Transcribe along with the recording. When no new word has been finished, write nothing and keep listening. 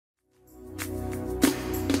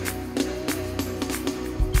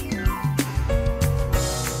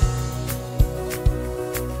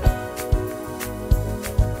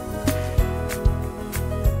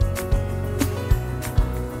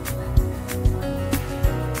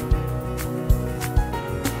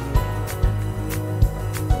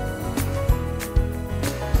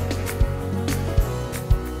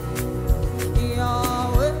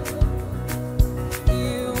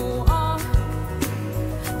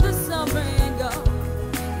sovereign God.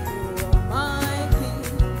 You are my King.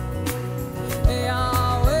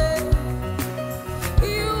 Yahweh,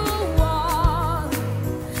 you are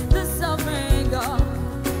the sovereign God.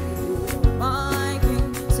 You are my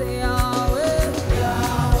King. Say Yahweh,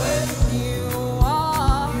 Yahweh, you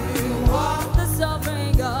are the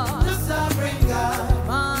sovereign God. The sovereign God.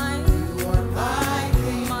 You are my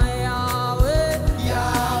King. My Yahweh,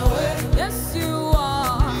 Yahweh, yes you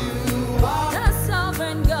are the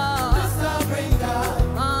sovereign God. The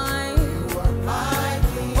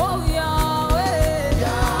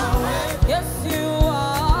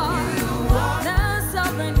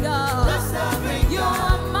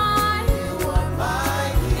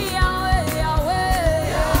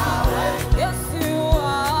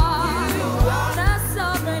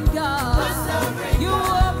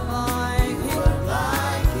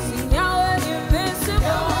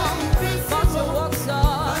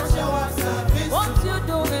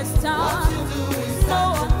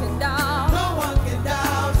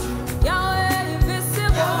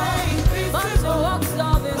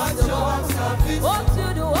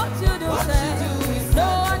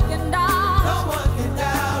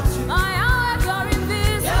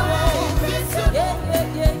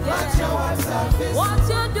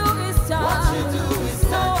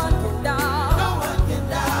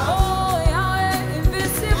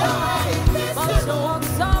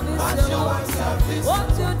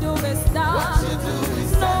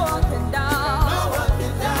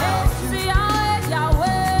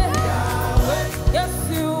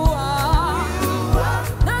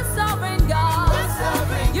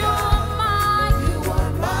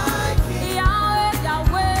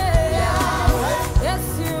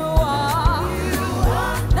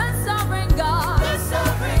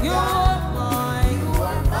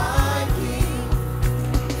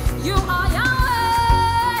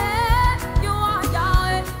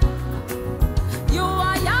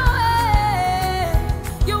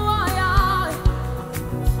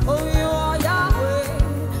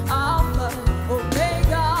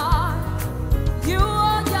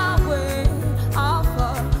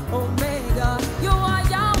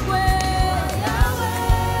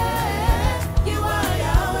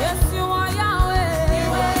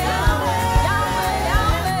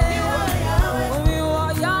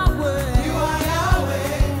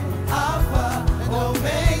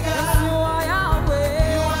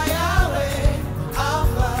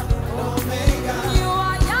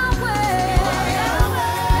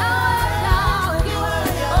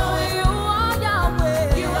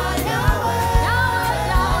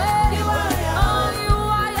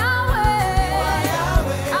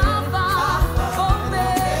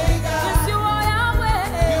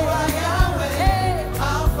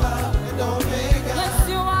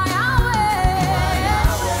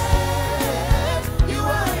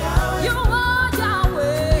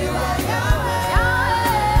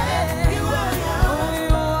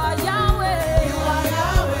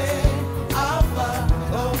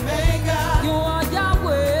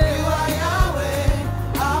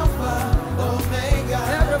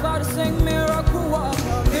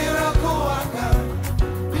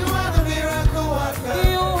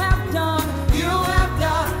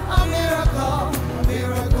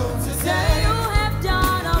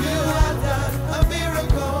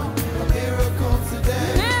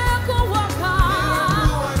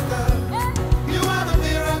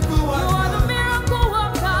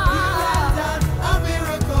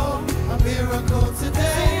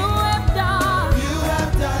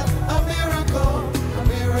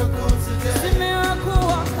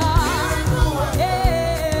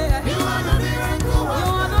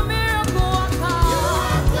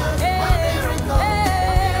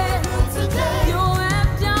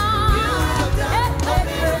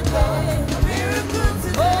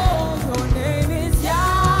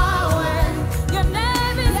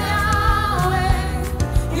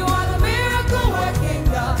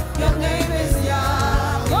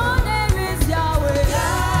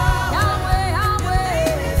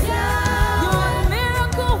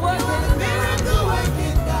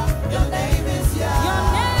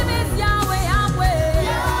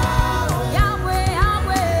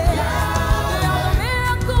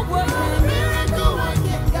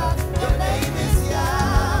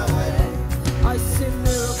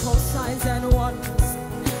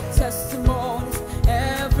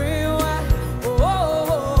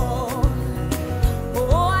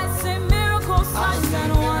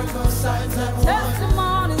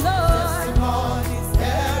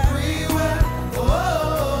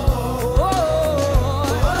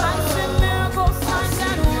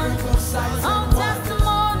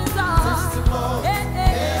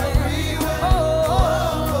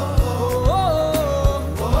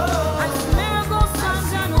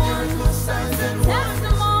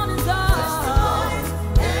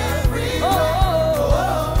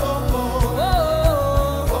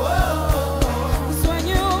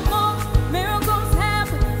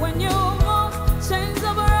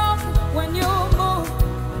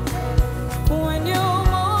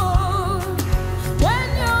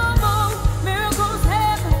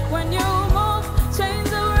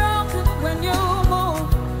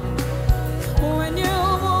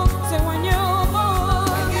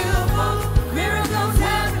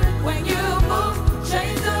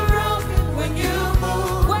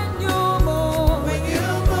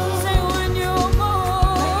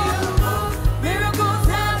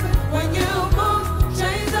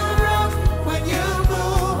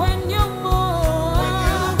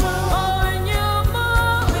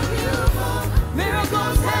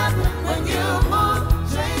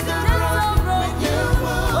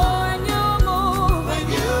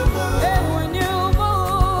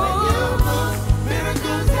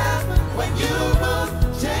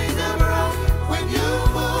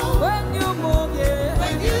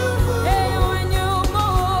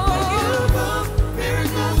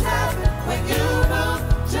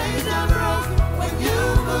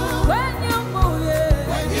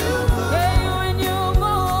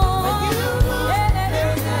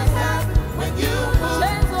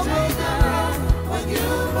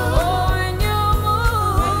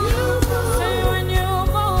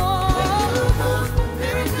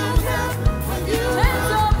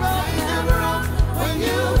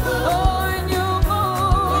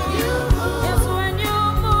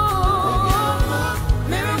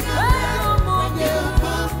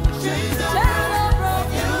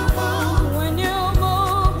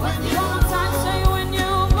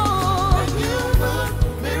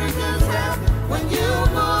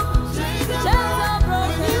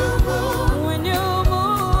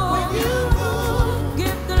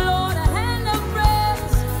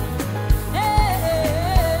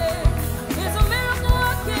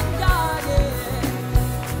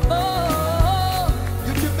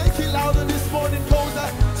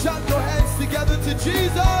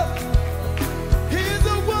Jesus, He's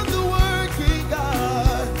a wonder-working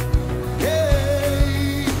God.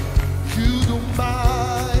 Hey, you do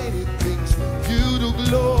mighty things, you do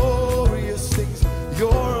glorious things.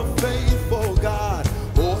 You're a faithful God.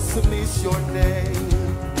 Awesome is your name.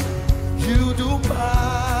 You do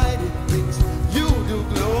mighty things, you do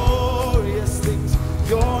glorious things.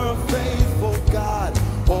 You're a faithful God.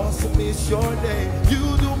 Awesome is your name.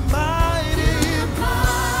 You do mighty,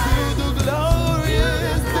 you do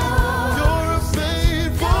glorious things. You're a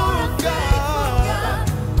faithful God.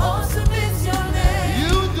 Awesome is your name.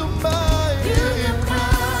 You do mighty,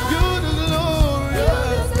 you do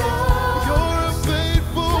glorious. You're a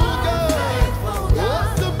faithful God.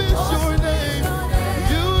 Awesome is your name.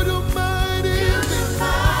 You do mighty,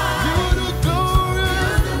 you do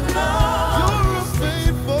glorious. You're a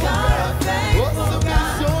faithful God. Awesome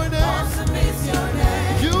is your name. Awesome is your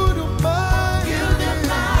name. You do mighty,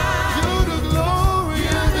 you do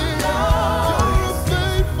glorious. You're a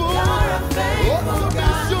faithful God. Awesome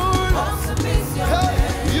is your name. Awesome is your Hey,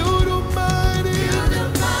 name. you do mighty,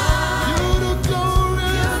 you do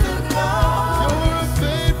glorious. You're a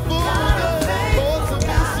faithful God. Awesome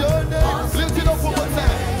is your name. Lift it up one more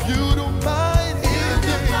time. You do mighty,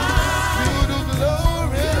 you do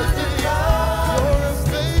glorious. You're a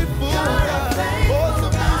faithful God.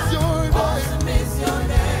 Awesome is your name. Awesome is your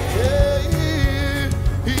name.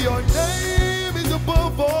 Hey, your name is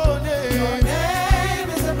above all names. Your name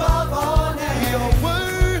is above all names. You're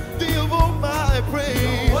worthy of all my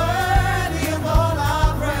praise. Worthy of all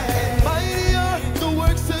our praise. Mighty are the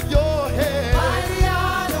works of your hands. Mighty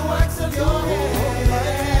are the works of your hands.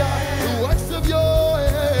 Mighty are the works of your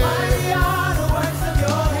hands. Mighty are the works of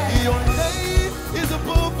your hands. Your name is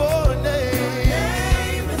above all names.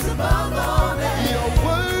 Name is above all names. You're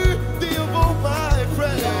worthy of all my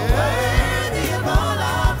praise. Worthy of all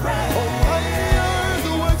our praise. Oh, mighty are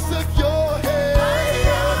the works of your hands. Mighty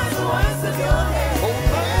are the works of your hands. Oh,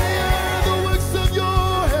 mighty are the works of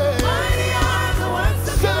your hands. Mighty are the works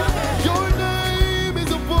of your hands. Your name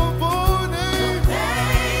is above all names.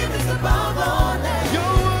 Name is above all names.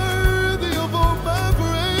 You're worthy of all my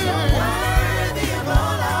praise. Worthy of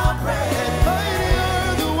all our praise. Mighty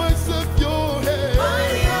are the works of your hands.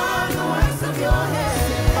 Mighty are the works of your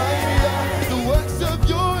hands. Mighty are the works of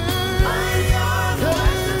your hands. Mighty are the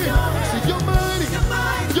works of your hands. See, you're mighty. You're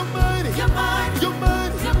mighty. You're mighty. You're mighty. You're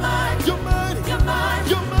mighty. You're mighty. You're mighty.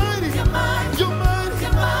 You're mighty. You're mighty. You're mighty. You're mighty.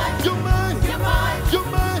 You're mighty. You're mighty. You're mighty. You're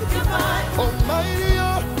mighty. You're mighty. Almighty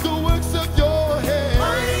are the works of your hands.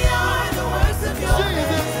 Mighty are the works of your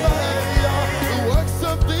Jesus, hands. mighty are the works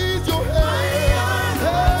of these your hands. Mighty are the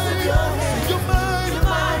works of your hands. You're mighty. You're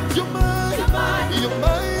mighty. You're mighty. You're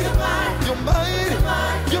mighty. You're mighty. You're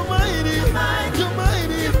mighty. You're mighty. You're mighty. You're mighty. You're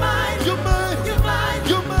mighty. You're mighty. You're mighty. You're mighty. You're mighty.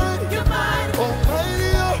 You're mighty. You're mighty. Almighty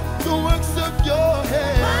are the works of your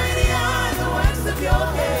hands. Mighty are the works of your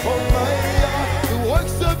hands. Almighty are the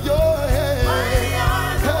works of your hands. Mighty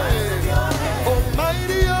are the works of your hands.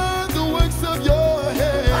 Almighty are the works of your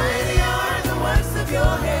hands. Mighty are the works of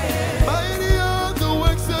your hands. Mighty are the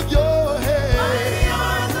works of your hands. Mighty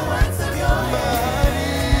are the works of your hands.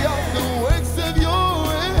 Mighty are the works of your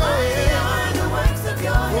hands. Mighty are the works of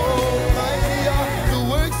your hands. Almighty are the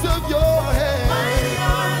works of your hands. Mighty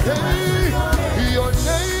are the works of your hands. Hey, your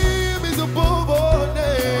name is above all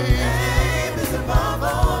names. Name is above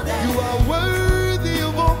all names. You are worthy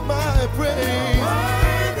of all my praise.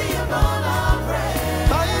 Worthy of all our praise.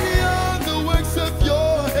 Mighty are the works of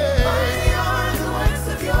your hands. Mighty are the works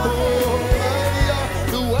of your hands. Mighty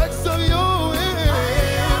are the works of your Mighty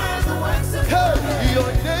hands. are the works of your Hey, hands.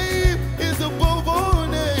 your name is above all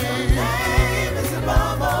names. Name is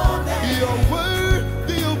above all names. You're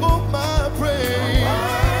worthy of all my praise.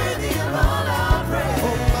 Worthy of all our praise.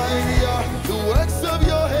 Almighty are the works of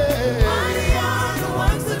your hands. Mighty are the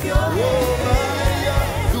works of your hands. Almighty are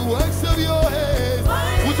the works of your hands.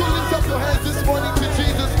 Would you lift up your hands this morning to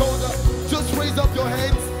Jesus, COZA? Just raise up your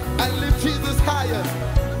hands and lift Jesus higher.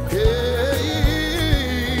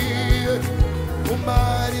 Hey,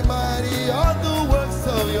 Almighty, mighty are the works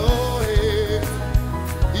of your hands.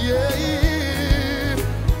 Yeah.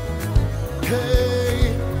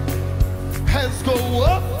 Hey, hands go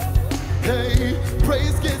up. Hey,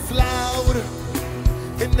 praise gets louder.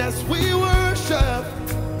 And as we worship,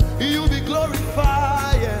 you be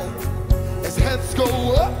glorified. As hands go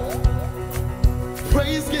up,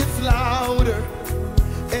 praise gets louder.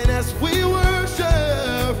 And as we